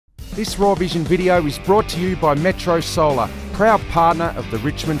This Raw Vision video is brought to you by Metro Solar, proud partner of the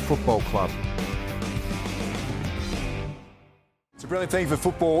Richmond Football Club. It's a brilliant thing for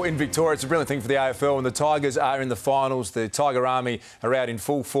football in Victoria. It's a brilliant thing for the AFL, and the Tigers are in the finals. The Tiger Army are out in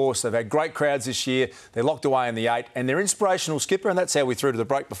full force. They've had great crowds this year. They're locked away in the 8, and their inspirational skipper, and that's how we threw to the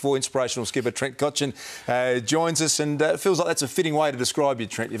break before, inspirational skipper Trent Cotchin joins us, and it feels like that's a fitting way to describe you,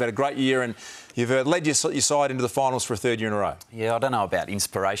 Trent. You've had a great year, and you've led your side into the finals for a third year in a row. Yeah, I don't know about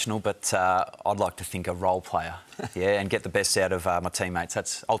inspirational, but I'd like to think a role player, yeah, and get the best out of my teammates.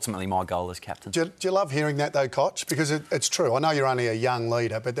 That's ultimately my goal as captain. Do you love hearing that, though, Cotch? Because it's true. I know you're only a young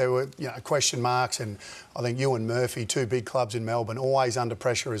leader, but there were question marks, and I think you and Murphy, two big clubs in Melbourne, always under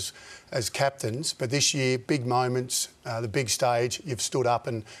pressure as captains. But this year, big moments, the big stage, you've stood up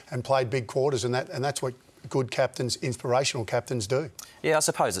and played big quarters, and that's what good captains, inspirational captains do. Yeah, I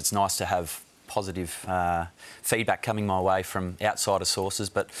suppose it's nice to have positive feedback coming my way from outsider sources,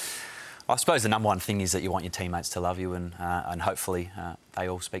 but I suppose the number one thing is that you want your teammates to love you, and hopefully they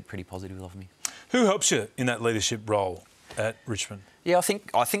all speak pretty positively of me. Who helps you in that leadership role at Richmond? Yeah, I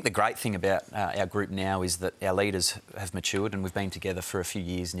think the great thing about our group now is that our leaders have matured, and we've been together for a few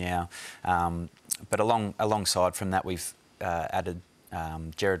years now. But alongside from that, we've added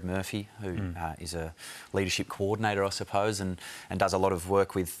Jared Murphy, who is a leadership coordinator, I suppose, and does a lot of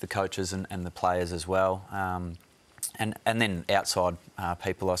work with the coaches and the players as well. And then outside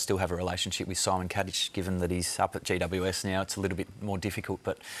people, I still have a relationship with Simon Cadic, given that he's up at GWS now. It's a little bit more difficult,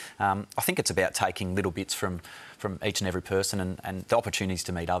 but I think it's about taking little bits from each and every person, and the opportunities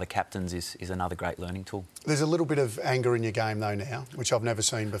to meet other captains is another great learning tool. There's a little bit of anger in your game, though, now, which I've never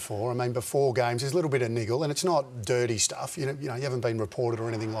seen before. I mean, before games, there's a little bit of niggle, and it's not dirty stuff. You haven't been reported or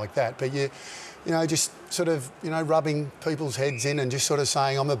anything like that, but just sort of, rubbing people's heads in and just sort of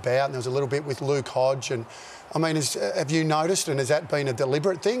saying, I'm about, and there was a little bit with Luke Hodge. And I mean, have you noticed, and has that been a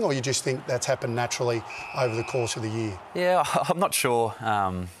deliberate thing, or you just think that's happened naturally over the course of the year? Yeah, I'm not sure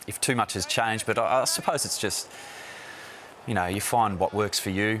if too much has changed, but I suppose it's just, you find what works for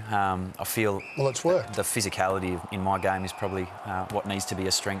you. I feel it's worked. The physicality in my game is probably what needs to be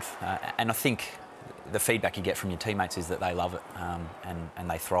a strength, and I think the feedback you get from your teammates is that they love it, and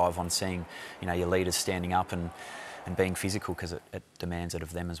they thrive on seeing, your leaders standing up and being physical, because it demands it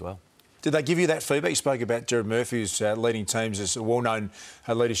of them as well. Did they give you that feedback? You spoke about Jared Murphy, who's leading teams as a well-known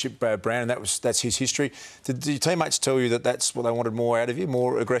leadership brand, and that's his history. Did your teammates tell you that that's what they wanted more out of you,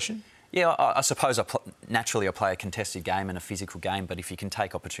 more aggression? Yeah, I suppose naturally I play a contested game and a physical game, but if you can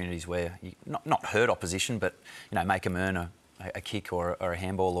take opportunities where you not hurt opposition, but make them earn a kick or a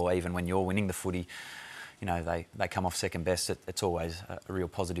handball, or even when you're winning the footy, they come off second best, it's always a real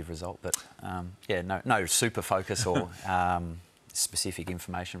positive result. But no super focus or specific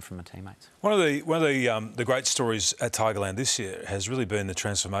information from my teammates. One of the great stories at Tigerland this year has really been the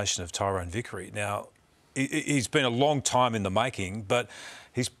transformation of Tyrone Vickery. Now, he's been a long time in the making, but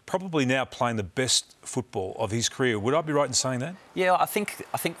he's probably now playing the best football of his career. Would I be right in saying that? Yeah, I think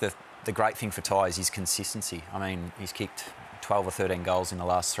the great thing for Ty is his consistency. I mean, he's kicked 12 or 13 goals in the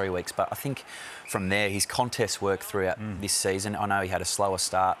last 3 weeks, but I think from there his contest work throughout this season. I know he had a slower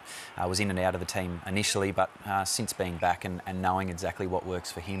start, was in and out of the team initially, but since being back and knowing exactly what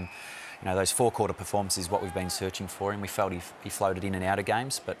works for him, those four-quarter performances is what we've been searching for him. We felt he floated in and out of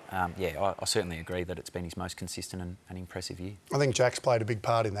games, but I certainly agree that it's been his most consistent and impressive year. I think Jack's played a big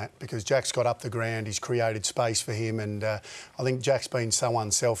part in that, because Jack's got up the ground, he's created space for him, and I think Jack's been so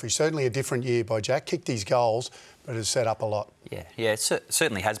unselfish. Certainly a different year by Jack, kicked his goals, but has set up a lot. Yeah, it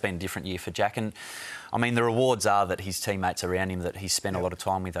certainly has been a different year for Jack, and I mean, the rewards are that his teammates around him that he's spent a lot of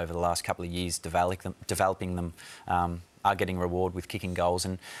time with over the last couple of years developing them, are getting reward with kicking goals.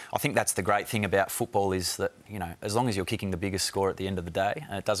 And I think that's the great thing about football, is that, as long as you're kicking the biggest score at the end of the day,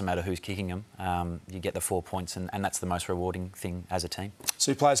 it doesn't matter who's kicking them, you get the 4 points, and that's the most rewarding thing as a team.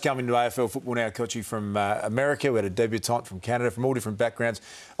 So players coming to AFL football now, Cotchin, from America, we had a debutant from Canada, from all different backgrounds.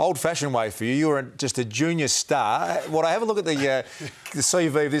 Old-fashioned way for you, you were just a junior star. What I have a look at the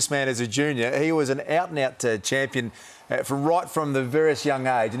CV of this man as a junior. He was an out-and-out champion right from the very young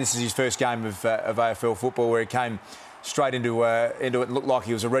age, and this is his first game of AFL football, where he came straight into it and looked like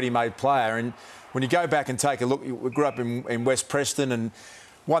he was a ready-made player. And when you go back and take a look, we grew up in West Preston and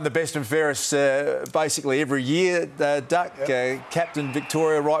won the best and fairest basically every year. Duck, captain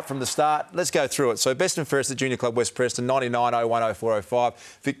Victoria right from the start. Let's go through it. So best and fairest at Junior Club West Preston, 99, 01, 04,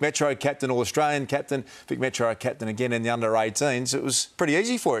 05. Vic Metro captain, All-Australian captain. Vic Metro captain again in the under-18s. It was pretty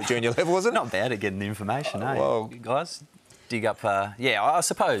easy for it at junior level, wasn't it? Not bad at getting the information, eh? Well, you guys dig up... I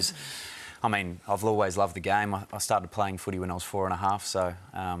suppose... I mean, I've always loved the game. I started playing footy when I was 4.5, so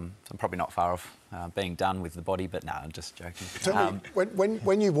I'm probably not far off being done with the body, but no, I'm just joking. Tell me,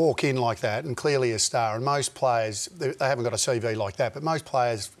 when you walk in like that, and clearly a star, and most players, they haven't got a CV like that, but most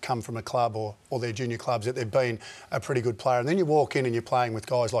players come from a club or their junior clubs that they've been a pretty good player, and then you walk in and you're playing with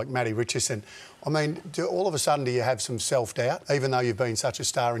guys like Matty Richardson. I mean, all of a sudden do you have some self-doubt, even though you've been such a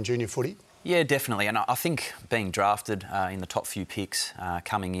star in junior footy? Yeah, definitely. And I think being drafted in the top few picks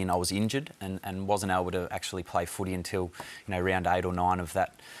coming in, I was injured and wasn't able to actually play footy until, round 8 or 9 of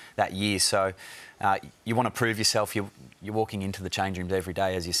that year. So you want to prove yourself. You're walking into the change rooms every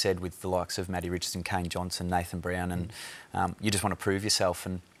day, as you said, with the likes of Matty Richardson, Kane Johnson, Nathan Brown, and you just want to prove yourself.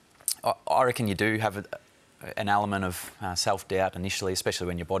 And I reckon you do have an element of self-doubt initially, especially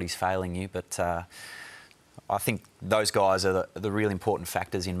when your body's failing you. But I think those guys are the real important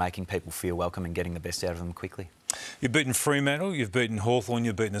factors in making people feel welcome and getting the best out of them quickly. You've beaten Fremantle, you've beaten Hawthorn,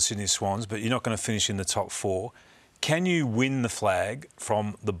 you've beaten the Sydney Swans, but you're not going to finish in the top 4. Can you win the flag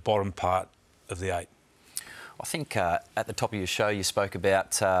from the bottom part of the 8? I think at the top of your show you spoke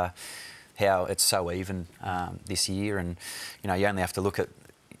about how it's so even this year, and you only have to look at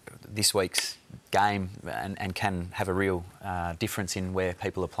this week's game and can have a real difference in where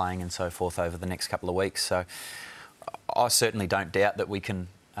people are playing and so forth over the next couple of weeks. So I certainly don't doubt that we can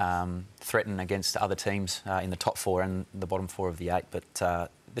threaten against other teams in the top 4 and the bottom 4 of the 8. But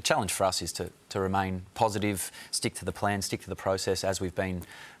the challenge for us is to remain positive, stick to the plan, stick to the process as we've been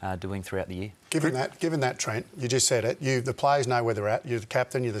doing throughout the year. Given that, Trent, you just said it. The players know where they're at. You're the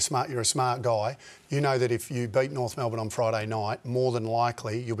captain. You're a smart guy. You know that if you beat North Melbourne on Friday night, more than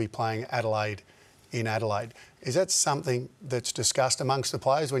likely you'll be playing Adelaide in Adelaide. Is that something that's discussed amongst the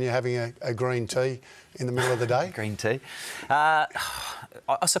players when you're having a green tea in the middle of the day? Green tea? I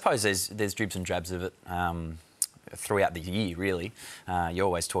suppose there's dribs and drabs of it throughout the year, really. You're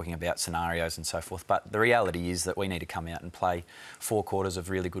always talking about scenarios and so forth, but the reality is that we need to come out and play 4 quarters of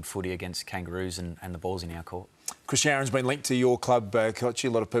really good footy against Kangaroos and the ball's in our court. Chris Sharon's been linked to your club, Cotchin.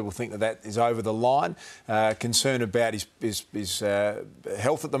 A lot of people think that is over the line. Concern about his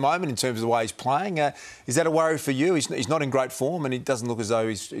health at the moment in terms of the way he's playing. Is that a worry for you? He's not in great form and he doesn't look as though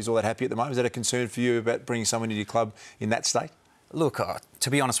he's all that happy at the moment. Is that a concern for you about bringing someone into your club in that state? Look, to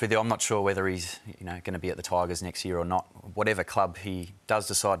be honest with you, I'm not sure whether he's going to be at the Tigers next year or not. Whatever club he does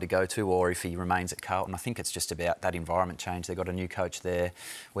decide to go to, or if he remains at Carlton, I think it's just about that environment change. They've got a new coach there.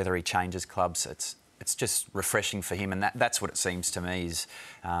 Whether he changes clubs, it's just refreshing for him, and that's what it seems to me is,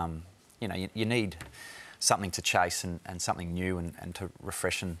 you need something to chase and something new and to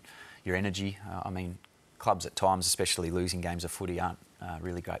refreshen your energy. I mean, clubs at times, especially losing games of footy, aren't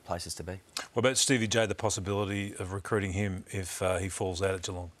really great places to be. What about Stevie J, the possibility of recruiting him if he falls out at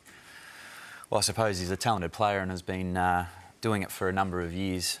Geelong? Well, I suppose he's a talented player and has been doing it for a number of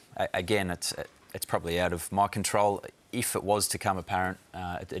years. Again, it's probably out of my control. If it was to come apparent,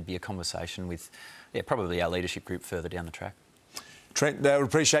 it'd be a conversation with probably our leadership group further down the track. Trent, we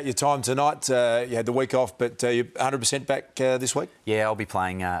appreciate your time tonight. You had the week off, but you're 100% back this week? Yeah, I'll be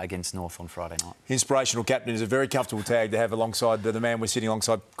playing against North on Friday night. Inspirational captain is a very comfortable tag to have alongside the man we're sitting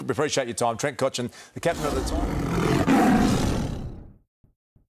alongside. We appreciate your time. Trent Cotchin, the captain of the time.